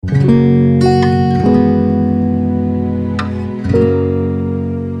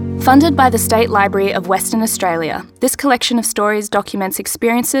Funded by the State Library of Western Australia, this collection of stories documents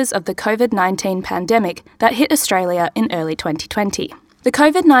experiences of the COVID-19 pandemic that hit Australia in early 2020. The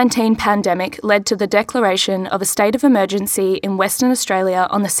COVID-19 pandemic led to the declaration of a state of emergency in Western Australia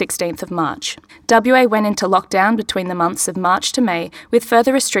on the 16th of March. WA went into lockdown between the months of March to May, with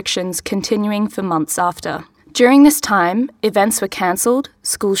further restrictions continuing for months after. During this time, events were cancelled,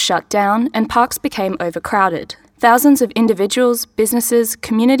 schools shut down, and parks became overcrowded. Thousands of individuals, businesses,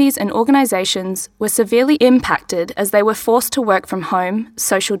 communities and organisations were severely impacted as they were forced to work from home,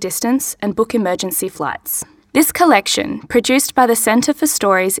 social distance and book emergency flights. This collection, produced by the Centre for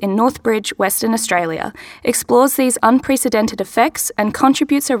Stories in Northbridge, Western Australia, explores these unprecedented effects and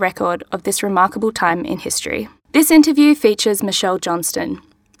contributes a record of this remarkable time in history. This interview features Michelle Johnston.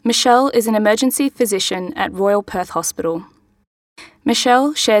 Michelle is an emergency physician at Royal Perth Hospital.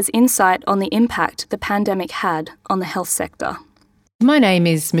 Michelle shares insight on the impact the pandemic had on the health sector. My name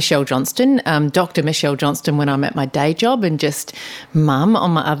is Michelle Johnston, Dr. Michelle Johnston when I'm at my day job, and just Mum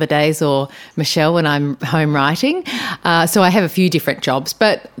on my other days, or Michelle when I'm home writing. So I have a few different jobs,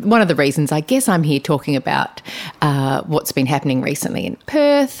 but one of the reasons I guess I'm here talking about what's been happening recently in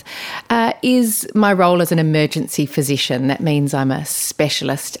Perth is my role as an emergency physician. That means I'm a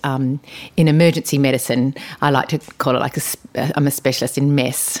specialist in emergency medicine. I like to call it I'm a specialist in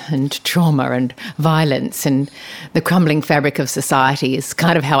mess and trauma and violence and the crumbling fabric of society is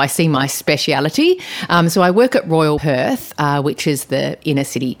kind of how I see my speciality. So I work at Royal Perth, which is the inner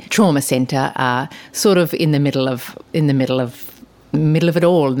city trauma centre, sort of in the middle of it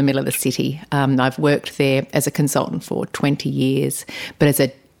all, in the middle of the city. I've worked there as a consultant for 20 years, but as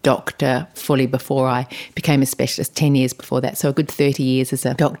a doctor fully before I became a specialist 10 years before that. So a good 30 years as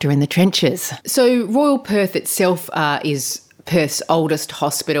a doctor in the trenches. So Royal Perth itself is Perth's oldest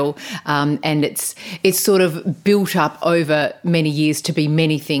hospital, and it's sort of built up over many years to be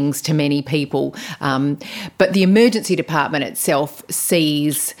many things to many people. But the emergency department itself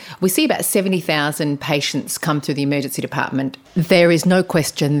we see about 70,000 patients come through the emergency department. There is no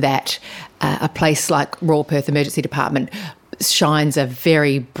question that a place like Royal Perth Emergency Department shines a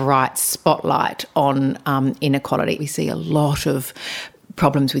very bright spotlight on inequality. We see a lot of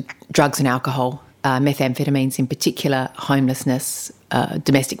problems with drugs and alcohol, methamphetamines in particular, homelessness,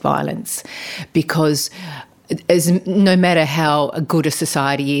 domestic violence, because no matter how good a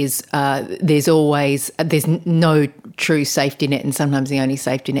society is, there's no true safety net, and sometimes the only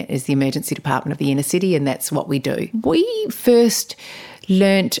safety net is the emergency department of the inner city, and that's what we do. We first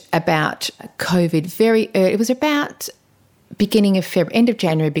learnt about COVID very early. It was about end of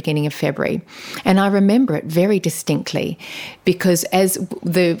January, beginning of February. And I remember it very distinctly because as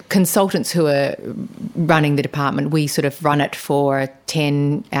the consultants who are running the department, we sort of run it for a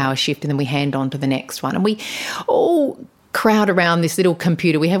 10-hour shift and then we hand on to the next one. And we all crowd around this little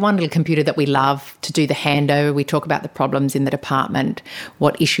computer. We have one little computer that we love to do the handover. We talk about the problems in the department,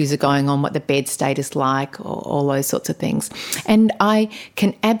 what issues are going on, what the bed state is like, all those sorts of things. And I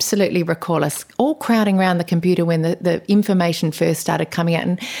can absolutely recall us all crowding around the computer when the information first started coming out,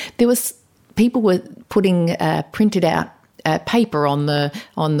 and people were putting printed out paper on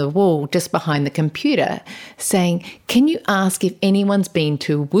the wall just behind the computer saying, can you ask if anyone's been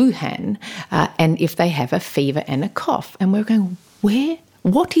to Wuhan and if they have a fever and a cough? And we're going, where?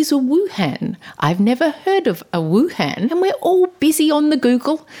 What is a Wuhan? I've never heard of a Wuhan. And we're all busy on the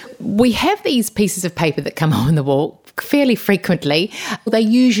Google. We have these pieces of paper that come on the wall fairly frequently. They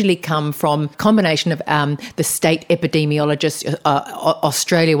usually come from a combination of the state epidemiologist,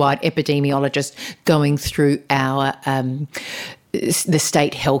 Australia-wide epidemiologist going through the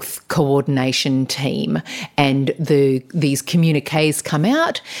state health coordination team, and these communiques come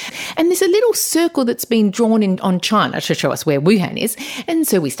out, and there's a little circle that's been drawn in on China to show us where Wuhan is, and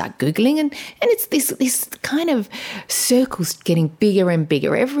so we start Googling, and it's this kind of circle's getting bigger and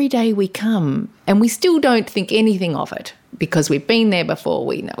bigger every day we come, and we still don't think anything of it because we've been there before.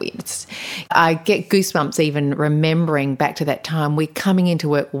 We know it. I get goosebumps even remembering back to that time. We're coming into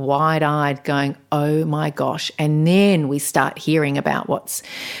work wide-eyed going, oh my gosh. And then we start hearing about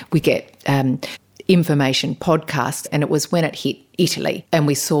we get information podcasts, and it was when it hit Italy, and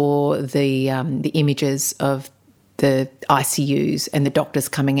we saw the images of the ICUs and the doctors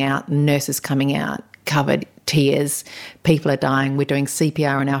coming out and nurses coming out covered tears. People are dying. We're doing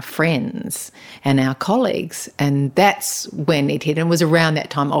CPR on our friends and our colleagues. And that's when it hit. And it was around that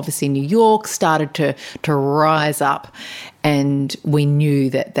time, obviously, New York started to rise up. And we knew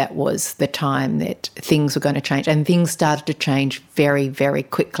that that was the time that things were going to change. And things started to change very, very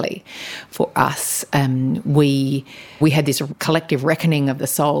quickly for us. We had this collective reckoning of the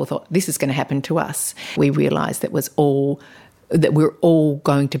soul, thought this is going to happen to us. We realised that we're all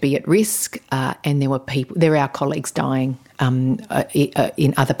going to be at risk, and there were our colleagues dying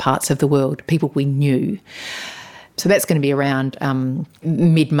in other parts of the world, people we knew. So that's going to be around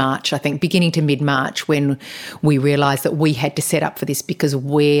mid-March, I think, beginning to mid-March, when we realised that we had to set up for this because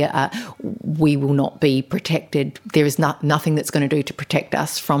we will not be protected. There is nothing that's going to do to protect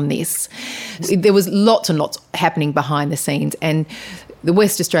us from this. There was lots and lots happening behind the scenes, and the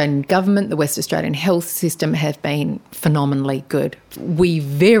West Australian government, the West Australian health system have been phenomenally good. We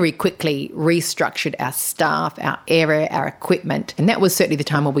very quickly restructured our staff, our area, our equipment, and that was certainly the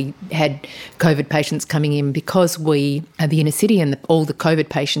time where we had COVID patients coming in because we are the inner city and all the COVID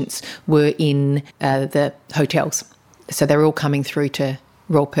patients were in the hotels. So they were all coming through to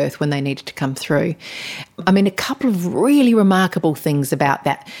Royal Perth when they needed to come through. I mean, a couple of really remarkable things about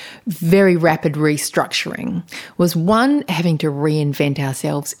that very rapid restructuring was, one, having to reinvent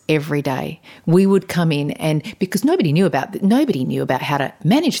ourselves every day. We would come in, and because nobody knew about how to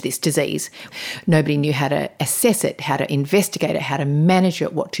manage this disease. Nobody knew how to assess it, how to investigate it, how to manage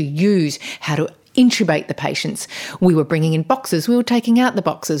it, what to use, how to intubate the patients. We were bringing in boxes. We were taking out the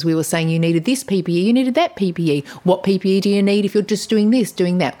boxes. We were saying you needed this PPE, you needed that PPE. What PPE do you need if you're just doing this,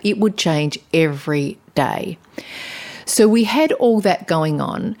 doing that? It would change every day. So we had all that going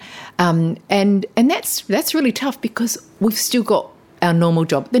on, and that's really tough because we've still got our normal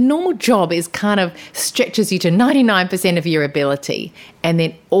job. The normal job is kind of stretches you to 99% of your ability, and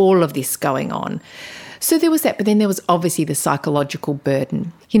then all of this going on. So there was that, but then there was obviously the psychological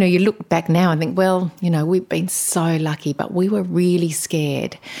burden. You know, you look back now and think, well, you know, we've been so lucky, but we were really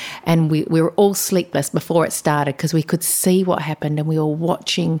scared, and we were all sleepless before it started because we could see what happened, and we were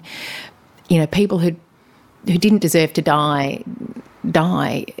watching, you know, people who didn't deserve to die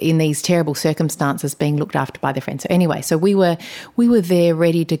in these terrible circumstances being looked after by their friends. So anyway, so we were there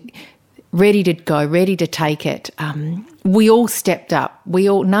ready to go, ready to take it. We all stepped up.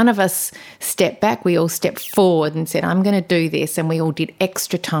 None of us stepped back. We all stepped forward and said, I'm going to do this. And we all did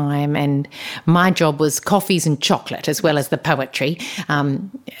extra time. And my job was coffees and chocolate as well as the poetry.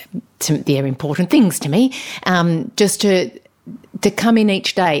 They're important things to me. Just to come in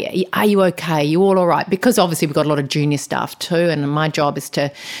each day. Are you okay? Are you all right? Because obviously we've got a lot of junior staff too, and my job is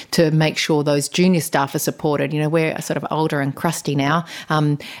to make sure those junior staff are supported. You know, we're sort of older and crusty now,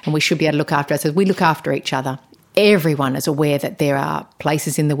 and we should be able to look after ourselves. We look after each other. Everyone is aware that there are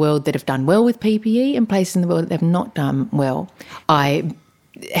places in the world that have done well with PPE and places in the world that have not done well. I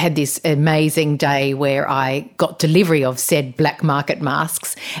had this amazing day where I got delivery of said black market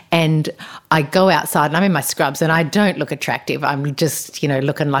masks, and I go outside and I'm in my scrubs and I don't look attractive. I'm just, you know,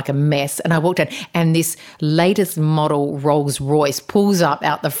 looking like a mess. And I walked in and this latest model Rolls Royce pulls up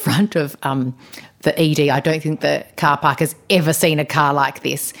out the front of the ED. I don't think the car park has ever seen a car like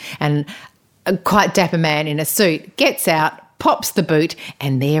this. And a quite dapper man in a suit gets out, pops the boot,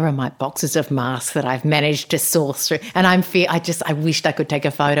 and there are my boxes of masks that I've managed to source through. And I wished I could take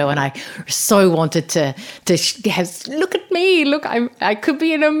a photo, and I so wanted to have, look at me, look, I could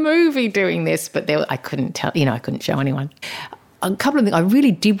be in a movie doing this, but I couldn't tell, you know, I couldn't show anyone. A couple of things I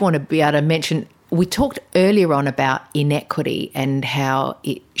really did want to be able to mention. We talked earlier on about inequity and how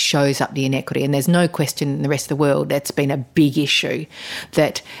it shows up the inequity, and there's no question in the rest of the world that's been a big issue,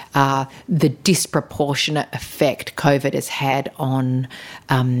 that the disproportionate effect COVID has had on,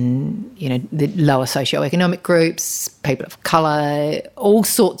 you know, the lower socioeconomic groups, people of colour, all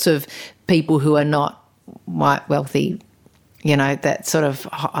sorts of people who are not white, wealthy, you know, that sort of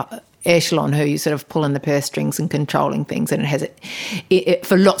echelon who you sort of pulling the purse strings and controlling things, and it has it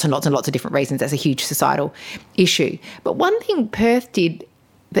for lots and lots and lots of different reasons. That's a huge societal issue. But one thing Perth did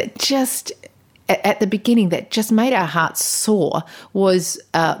that just at the beginning that just made our hearts soar was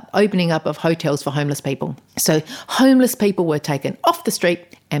opening up of hotels for homeless people. So homeless people were taken off the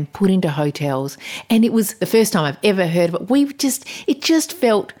street and put into hotels, and it was the first time I've ever heard of it. It just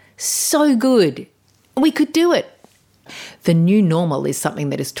felt so good. We could do it. The new normal is something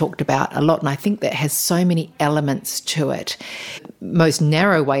that is talked about a lot, and I think that has so many elements to it. Most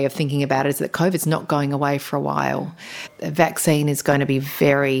narrow way of thinking about it is that COVID's not going away for a while. The vaccine is going to be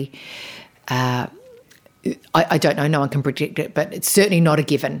very, I don't know, no one can predict it, but it's certainly not a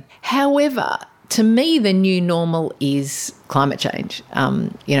given. However, to me, the new normal is climate change.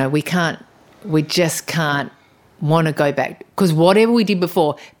 You know, we can't We just can't want to go back, because whatever we did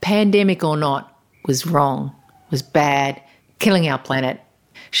before, pandemic or not, was wrong, was bad, killing our planet.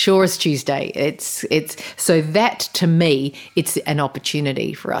 Sure as Tuesday. It's so that, to me, it's an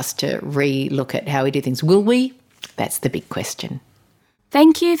opportunity for us to re-look at how we do things. Will we? That's the big question.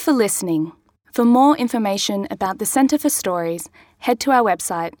 Thank you for listening. For more information about the Centre for Stories, head to our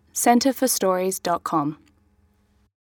website, centreforstories.com.